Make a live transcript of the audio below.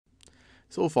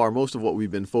So far, most of what we've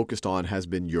been focused on has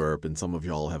been Europe, and some of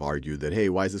y'all have argued that, hey,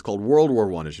 why is this called World War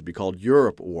I? It should be called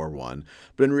Europe War I.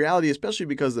 But in reality, especially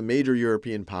because the major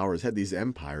European powers had these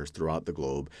empires throughout the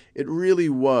globe, it really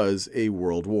was a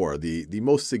world war. The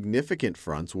most significant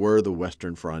fronts were the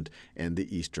Western Front and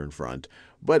the Eastern Front.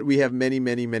 But we have many,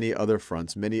 many, many other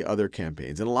fronts, many other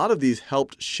campaigns. And a lot of these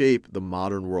helped shape the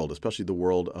modern world, especially the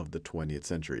world of the 20th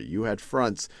century. You had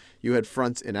fronts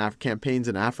in campaigns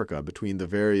in Africa between the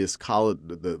various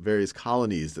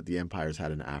colonies that the empires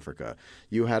had in Africa.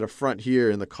 You had a front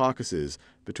here in the Caucasus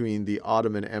between the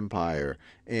Ottoman Empire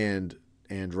and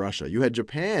Russia. You had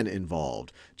Japan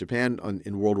involved. Japan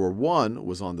in World War I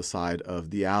was on the side of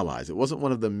the Allies. It wasn't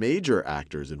one of the major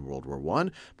actors in World War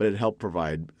I, but it helped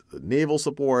provide naval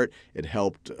support. It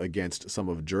helped against some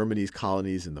of Germany's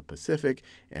colonies in the Pacific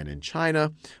and in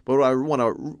China. But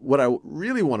what I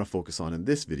really want to focus on in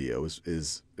this video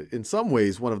is in some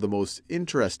ways one of the most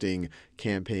interesting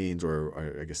campaigns,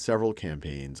 or I guess several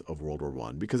campaigns of World War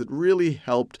I, because it really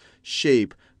helped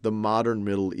shape the modern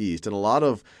Middle East. And a lot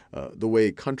of the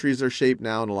way countries are shaped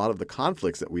now and a lot of the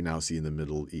conflicts that we now see in the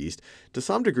Middle East, to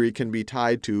some degree, can be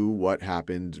tied to what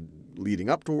happened leading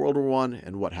up to World War I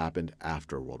and what happened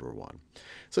after World War I.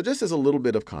 So just as a little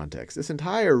bit of context, this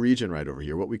entire region right over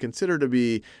here, what we consider to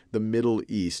be the Middle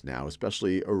East now,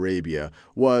 especially Arabia,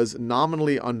 was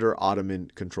nominally under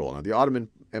Ottoman control. Now, the Ottoman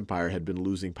Empire had been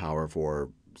losing power for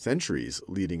centuries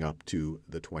leading up to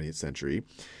the 20th century.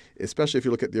 Especially if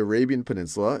you look at the Arabian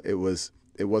Peninsula, it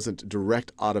wasn't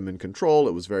direct Ottoman control.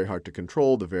 It was very hard to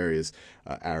control the various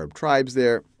Arab tribes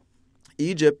there.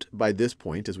 Egypt, by this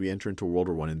point, as we enter into World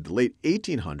War I, in the late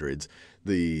 1800s,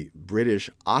 the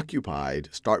British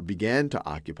began to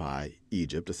occupy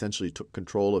Egypt, essentially took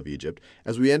control of Egypt.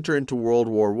 As we enter into World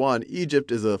War I, Egypt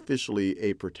is officially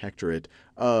a protectorate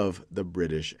of the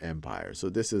British Empire.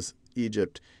 So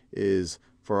Egypt is,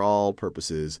 for all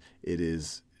purposes, it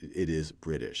is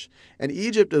British. And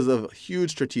Egypt is of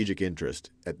huge strategic interest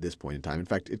at this point in time. In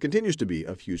fact, it continues to be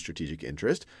of huge strategic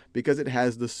interest because it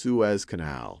has the Suez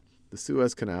Canal. The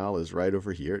Suez Canal is right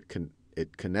over here.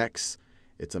 It connects.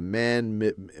 It's a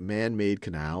man-made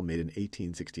canal made in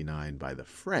 1869 by the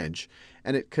French,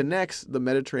 and it connects the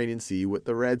Mediterranean Sea with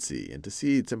the Red Sea. And to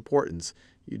see its importance,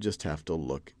 you just have to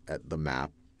look at the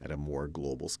map at a more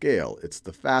global scale. It's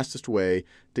the fastest way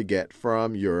to get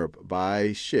from Europe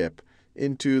by ship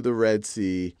into the Red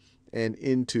Sea and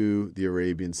into the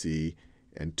Arabian Sea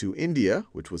and to India,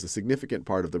 which was a significant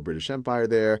part of the British Empire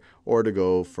there, or to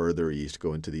go further east,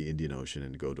 go into the Indian Ocean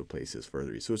and go to places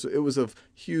further east. So it was of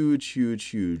huge, huge,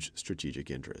 huge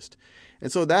strategic interest.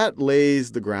 And so that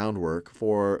lays the groundwork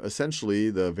for essentially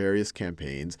the various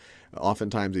campaigns.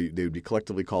 Oftentimes they would be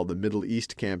collectively called the Middle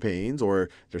East campaigns, or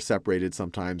they're separated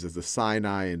sometimes as the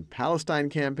Sinai and Palestine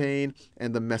campaign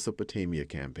and the Mesopotamia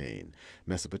campaign.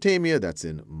 Mesopotamia, that's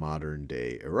in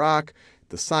modern-day Iraq.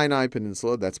 The Sinai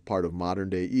Peninsula, that's part of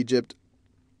modern-day Egypt.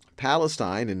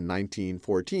 Palestine in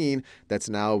 1914, that's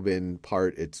now been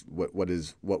what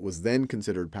was then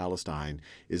considered Palestine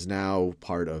is now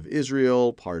part of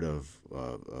Israel, part of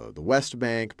the West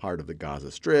Bank, part of the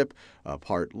Gaza Strip,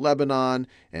 part Lebanon,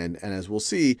 and as we'll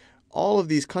see, all of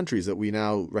these countries that we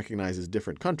now recognize as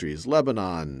different countries,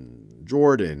 Lebanon,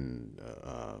 Jordan,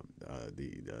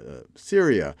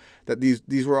 Syria, that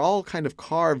these were all kind of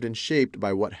carved and shaped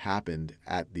by what happened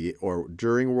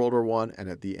during World War I and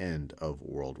at the end of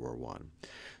World War I.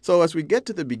 So as we get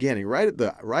to the beginning, right at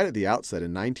the outset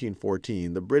in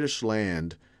 1914, the British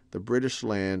land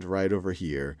right over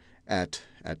here at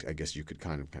I guess you could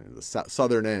kind of the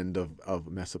southern end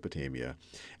of Mesopotamia.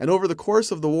 And over the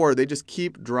course of the war, they just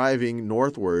keep driving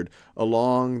northward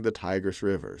along the Tigris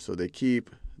River. So they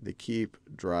keep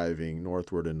driving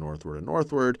northward and northward and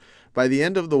northward. By the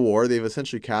end of the war, they've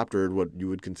essentially captured what you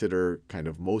would consider kind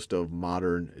of most of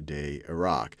modern-day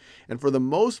Iraq. And for the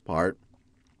most part,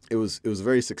 it was a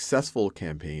very successful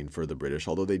campaign for the British,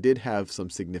 although they did have some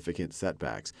significant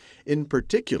setbacks. In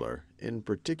particular,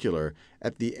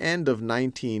 at the end of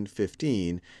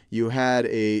 1915, you have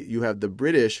the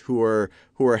British who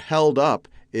were held up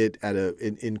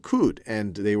in Kut,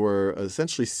 and they were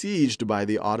essentially sieged by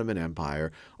the Ottoman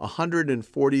Empire.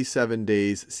 147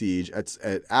 days siege.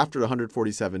 After the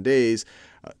 147 days,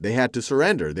 they had to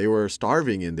surrender. They were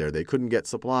starving in there. They couldn't get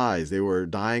supplies. They were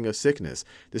dying of sickness.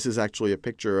 This is actually a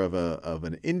picture of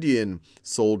an Indian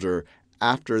soldier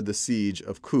after the siege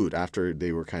of Kut, after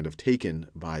they were kind of taken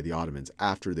by the Ottomans,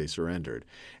 after they surrendered.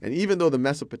 And even though the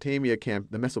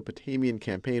Mesopotamian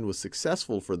campaign was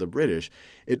successful for the British,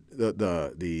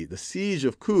 the siege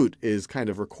of Kut is kind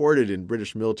of recorded in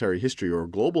British military history or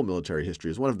global military history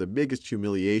as one of the biggest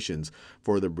humiliations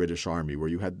for the British Army, where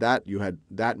you had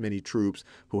that many troops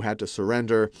who had to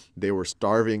surrender. They were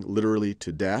starving literally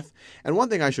to death. And one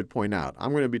thing I should point out,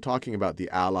 I'm going to be talking about the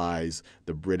Allies,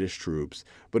 the British troops,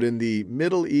 but in the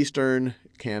Middle Eastern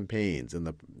campaigns, in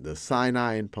the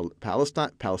Sinai and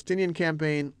Palestinian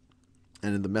campaign,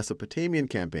 and in the Mesopotamian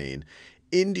campaign,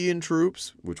 Indian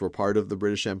troops, which were part of the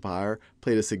British Empire,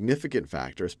 played a significant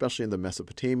factor, especially in the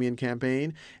Mesopotamian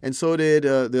campaign, and so did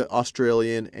the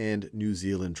Australian and New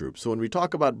Zealand troops. So when we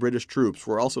talk about British troops,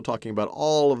 we're also talking about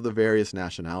all of the various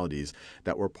nationalities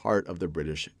that were part of the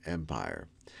British Empire.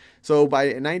 So by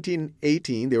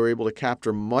 1918, they were able to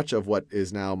capture much of what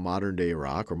is now modern-day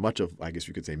Iraq, or much of, I guess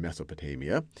you could say,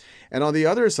 Mesopotamia. And on the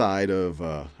other side of,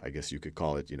 I guess you could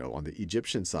call it, on the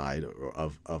Egyptian side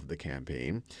of the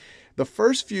campaign, the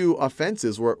first few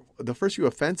offensives were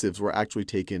actually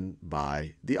taken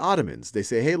by the Ottomans. They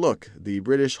say, hey, look, the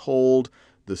British hold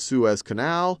the Suez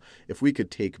Canal. If we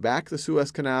could take back the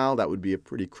Suez Canal, that would be a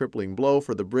pretty crippling blow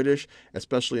for the British,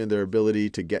 especially in their ability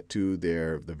to get to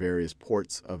the various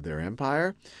ports of their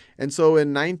empire. And so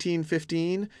in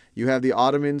 1915, you have the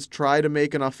Ottomans try to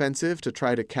make an offensive to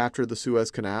try to capture the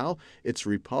Suez Canal. It's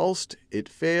repulsed. It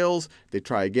fails. They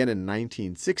try again in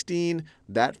 1916.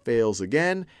 That fails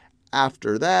again.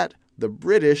 After that, the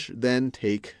British then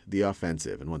take the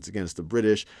offensive. And once again, it's the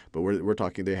British, but we're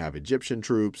talking they have Egyptian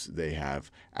troops, they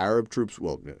have Arab troops.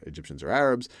 Well, Egyptians are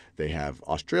Arabs. They have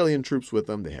Australian troops with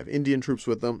them. They have Indian troops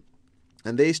with them.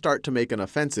 And they start to make an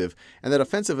offensive. And that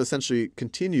offensive essentially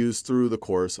continues through the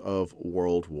course of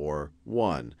World War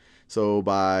I. So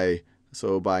by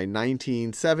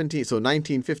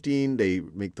 1915, they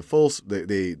make the full.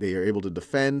 They are able to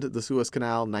defend the Suez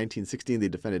Canal. 1916, they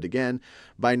defend it again.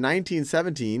 By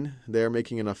 1917, they're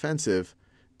making an offensive.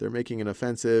 They're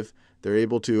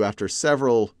able to, after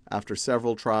several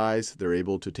tries, they're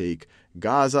able to take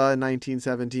Gaza in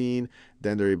 1917.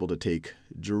 Then they're able to take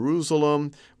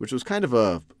Jerusalem, which was kind of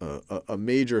a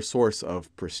major source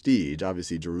of prestige.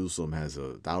 Obviously, Jerusalem has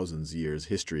a thousands years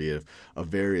history of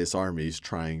various armies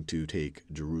trying to take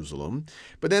Jerusalem.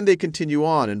 But then they continue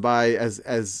on, and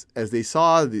as they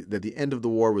saw that the end of the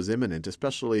war was imminent,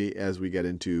 especially as we get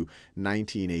into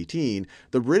 1918,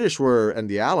 the British and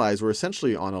the Allies were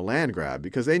essentially on a land grab,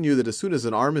 because they knew that as soon as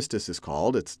an armistice is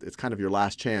called, it's kind of your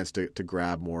last chance to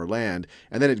grab more land,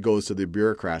 and then it goes to the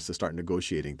bureaucrats to start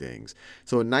negotiating things.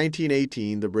 So in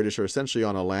 1918, the British are essentially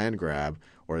on a land grab,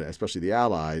 or especially the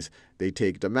Allies. They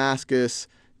take Damascus.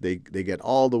 They get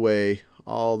all the way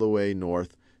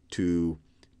north to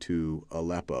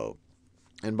Aleppo.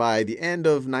 And by the end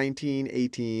of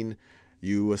 1918,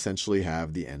 you essentially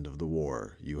have the end of the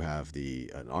war. You have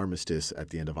an armistice at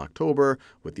the end of October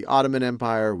with the Ottoman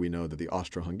Empire. We know that the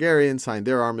Austro-Hungarians signed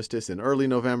their armistice in early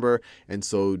November, and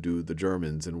so do the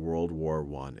Germans, and World War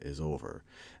I is over.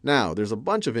 Now, there's a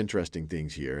bunch of interesting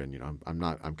things here, and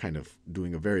I'm kind of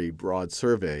doing a very broad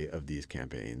survey of these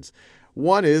campaigns.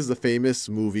 One is the famous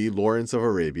movie Lawrence of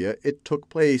Arabia. It took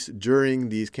place during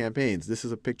these campaigns. This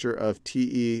is a picture of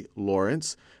T.E.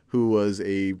 Lawrence, who was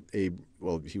he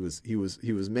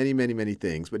was many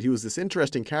things, but he was this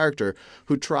interesting character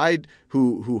who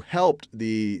helped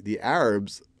the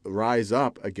Arabs rise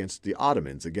up against the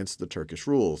Ottomans, against the Turkish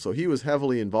rule. So he was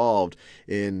heavily involved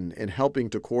in helping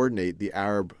to coordinate the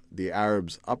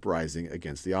Arabs' uprising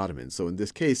against the Ottomans. So in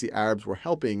this case, the Arabs were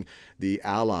helping the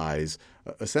Allies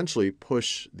essentially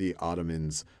push the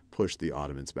Ottomans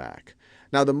back.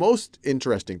 Now, the most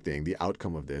interesting thing, the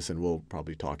outcome of this, and we'll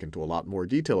probably talk into a lot more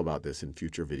detail about this in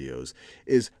future videos,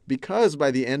 is because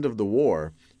by the end of the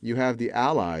war, you have the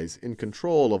Allies in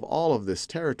control of all of this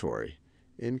territory.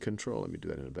 Let me do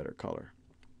that in a better color.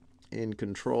 In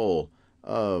control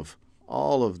of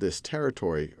all of this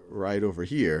territory right over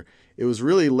here, it was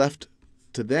really left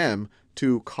to them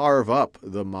to carve up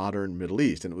the modern Middle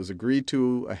East. And it was agreed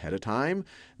to ahead of time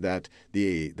that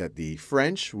the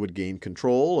French would gain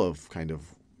control of kind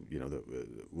of,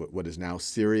 what is now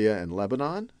Syria and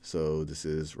Lebanon. So this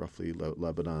is roughly,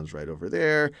 Lebanon's right over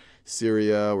there.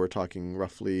 Syria, we're talking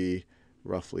roughly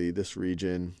this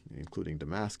region, including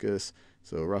Damascus.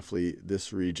 So roughly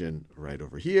this region right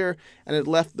over here. And it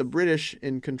left the British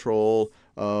in control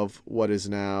of what is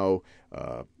now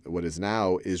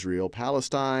Israel,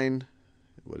 Palestine,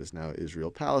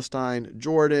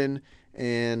 Jordan,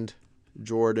 and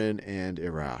Jordan, and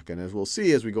Iraq. And as we'll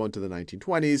see as we go into the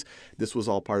 1920s, this was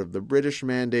all part of the British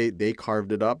mandate. They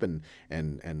carved it up, and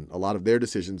a lot of their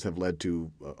decisions have led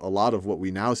to a lot of what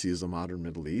we now see as the modern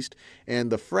Middle East.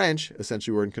 And the French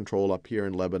essentially were in control up here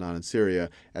in Lebanon and Syria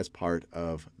as part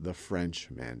of the French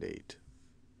mandate.